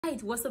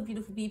Right, what's up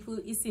beautiful people,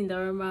 it's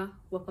Sindafam.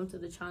 Welcome to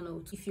the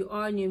channel. If you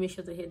are new, make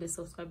sure to hit the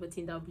subscribe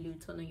button down below,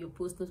 turn on your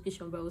post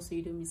notification bell so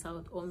you don't miss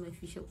out on my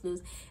future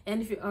uploads.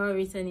 And if you are a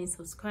returning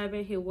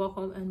subscriber, hey,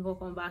 welcome and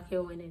welcome back here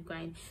on and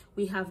grind.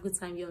 We have good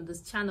time here on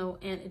this channel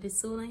and it is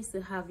so nice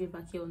to have you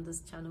back here on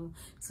this channel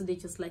today.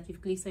 Just like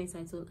you've clicked on the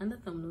title and the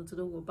thumbnail,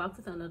 today we're back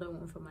with another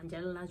one from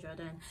Angelina,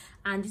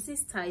 and this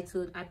is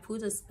titled I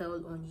Put a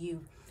Spell on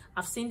You.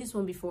 I've seen this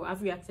one before,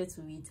 I've reacted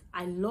to it,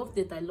 I loved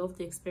it, I loved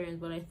the experience,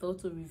 but I thought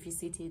to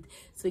revisit it.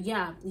 So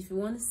yeah, if you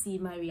want to see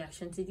my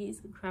reaction to this,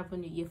 grab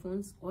on your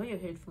earphones or your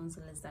headphones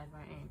and let's dive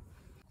right in.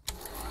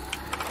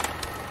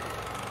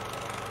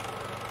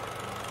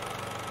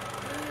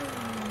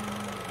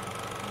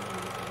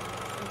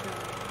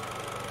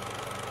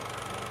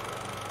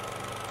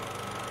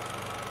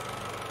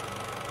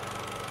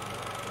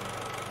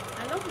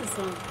 I love this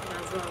song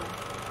as well.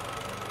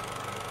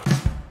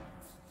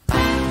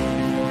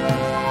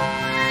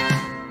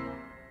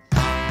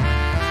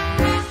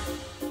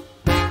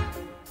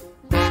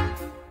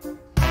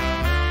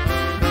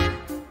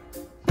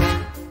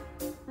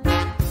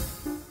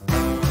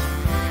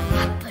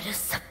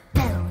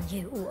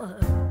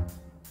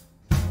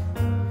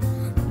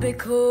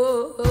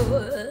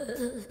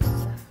 Because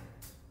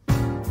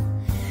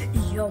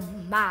you're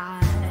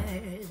mine.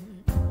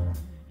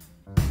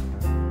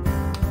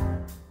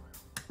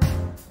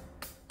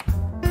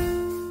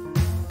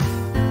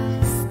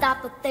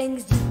 Stop the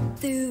things you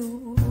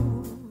do.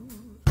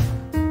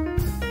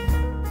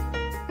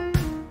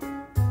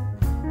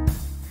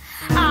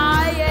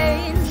 I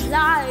ain't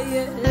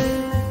lying.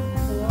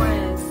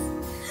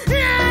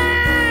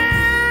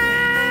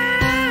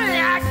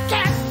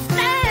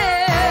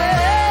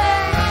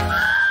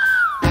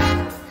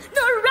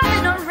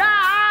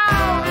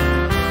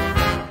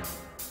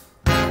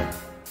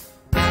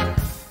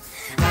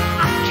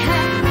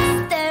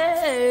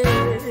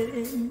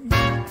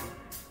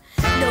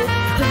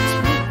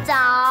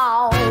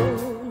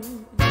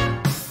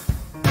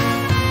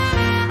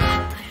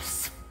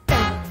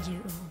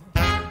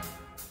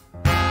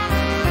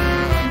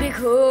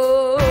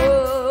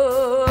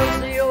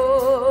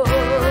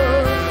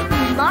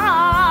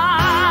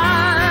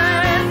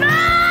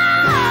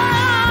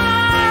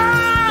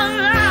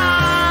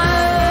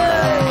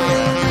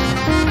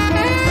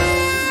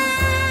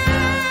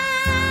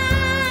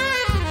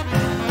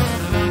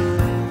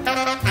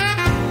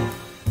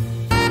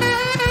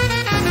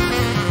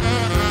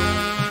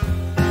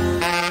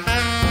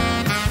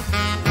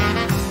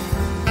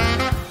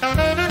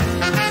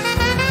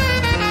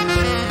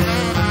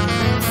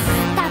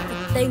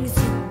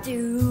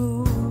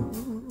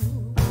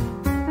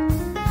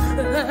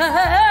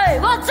 Hey,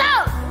 what's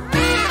up?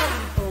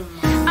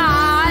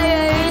 I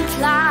ain't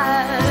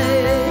lying.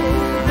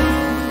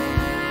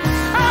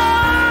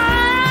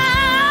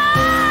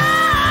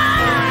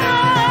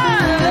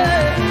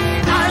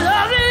 I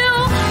love you,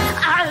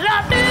 I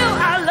love you,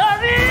 I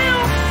love you,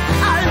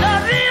 I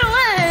love you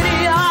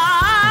anyhow.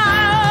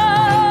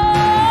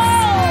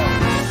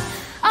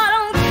 I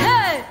don't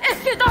care if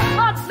you don't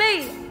want me,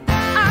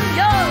 I'm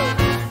yours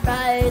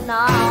right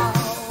now.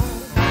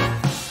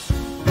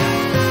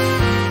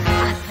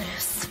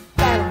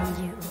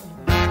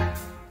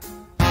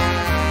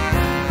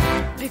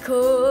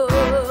 Because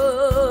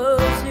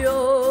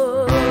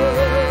you're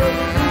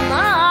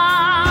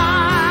mine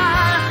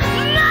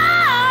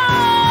now.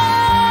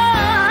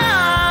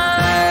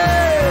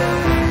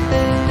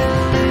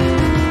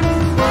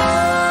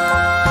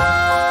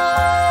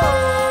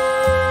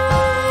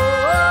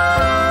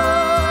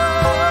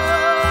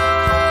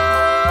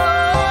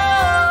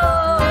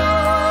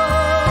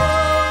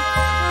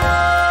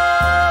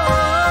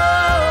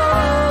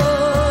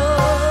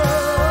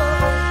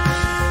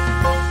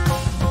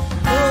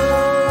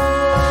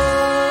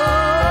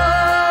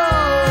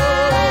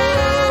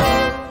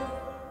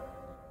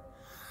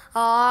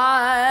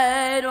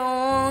 I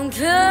don't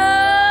care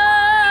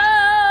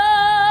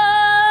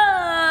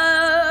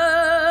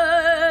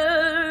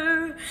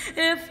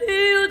if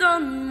you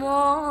don't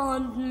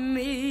want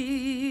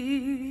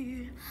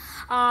me.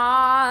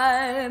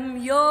 I'm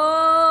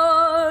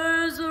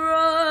yours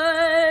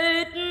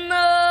right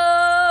now.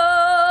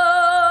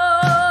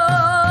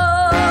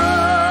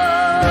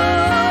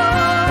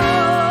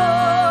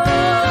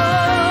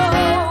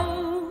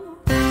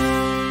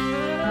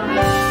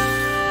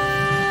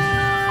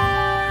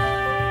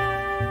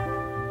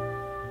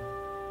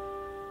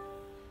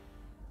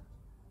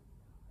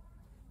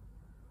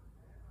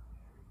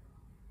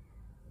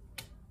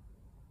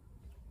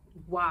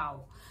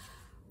 Wow,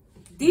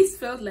 this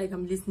felt like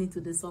I'm listening to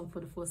the song for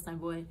the first time,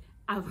 but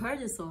I've heard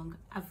the song,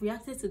 I've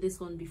reacted to this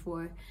one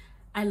before.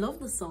 I love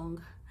the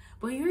song,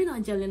 but hearing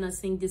Angelina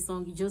sing this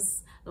song, it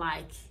just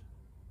like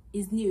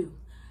is new.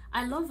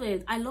 I love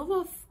it. I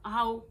love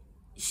how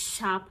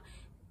sharp,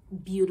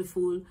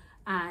 beautiful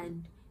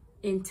and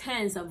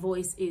intense her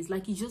voice is.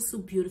 Like, it's just so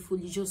beautiful,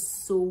 it's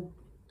just so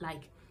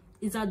like,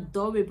 it's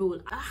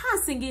adorable.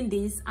 Her singing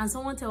this and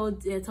someone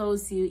tells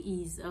you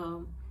is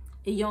a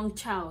young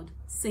child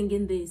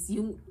singing this,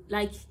 you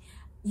like,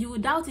 you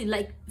would doubt it.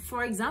 Like,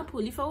 for example,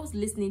 if I was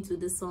listening to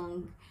the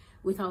song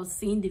without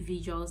seeing the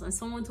visuals and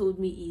someone told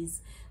me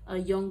is a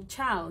young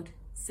child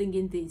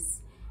singing this,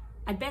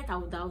 I bet I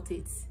would doubt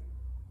it.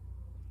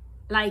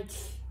 Like,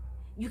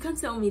 you can't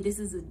tell me this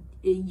is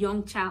a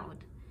young child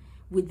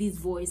with this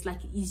voice. Like,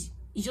 it's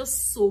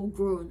just so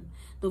grown.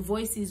 The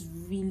voice is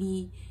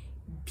really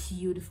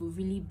beautiful,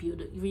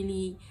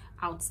 really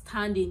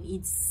outstanding.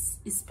 It's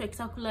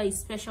spectacular, it's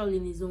special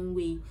in its own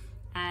way,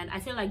 and I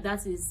feel like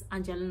that is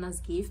Angelina's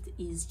gift.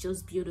 Is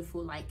just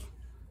beautiful. Like,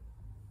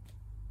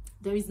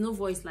 there is no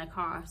voice like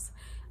hers,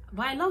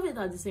 but I love it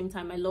at the same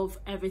time. I love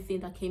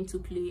everything that came to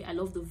play. I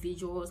love the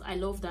visuals. I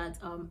love that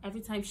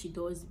every time she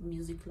does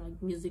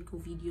musical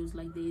videos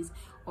like this,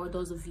 or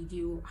does a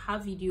video, her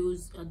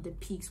videos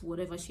depicts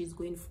whatever she's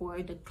going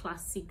for, the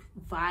classic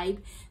vibe,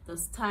 the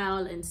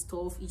style and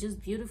stuff. It's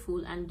just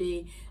beautiful, and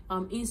the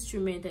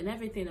instrument and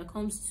everything that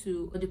comes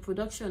to the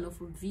production of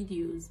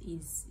videos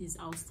is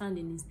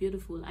outstanding. It's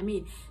beautiful. I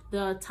mean,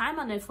 the time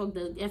and effort,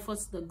 the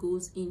efforts that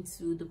goes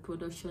into the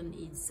production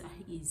is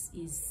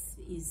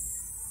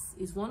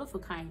one of a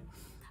kind.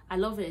 I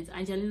love it.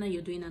 Angelina,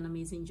 you're doing an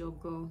amazing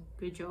job, girl.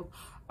 Great job.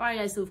 All right,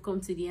 guys, so we've come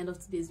to the end of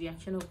today's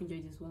reaction. I hope you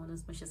enjoyed this one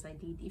as much as I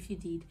did. If you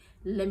did,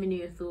 let me know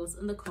your thoughts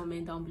in the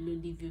comment down below.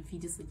 Leave your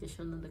video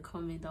suggestion in the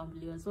comment down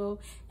below as well.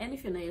 And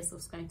if you're not yet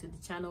subscribed to the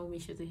channel,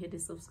 make sure to hit the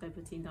subscribe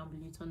button down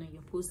below, turn on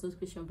your post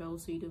notification bell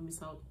so you don't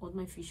miss out on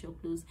my future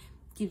uploads.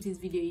 Give this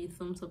video a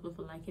thumbs up if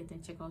you like it,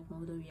 and check out my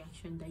other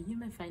reaction that you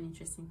might find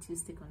interesting too.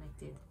 Stay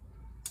connected.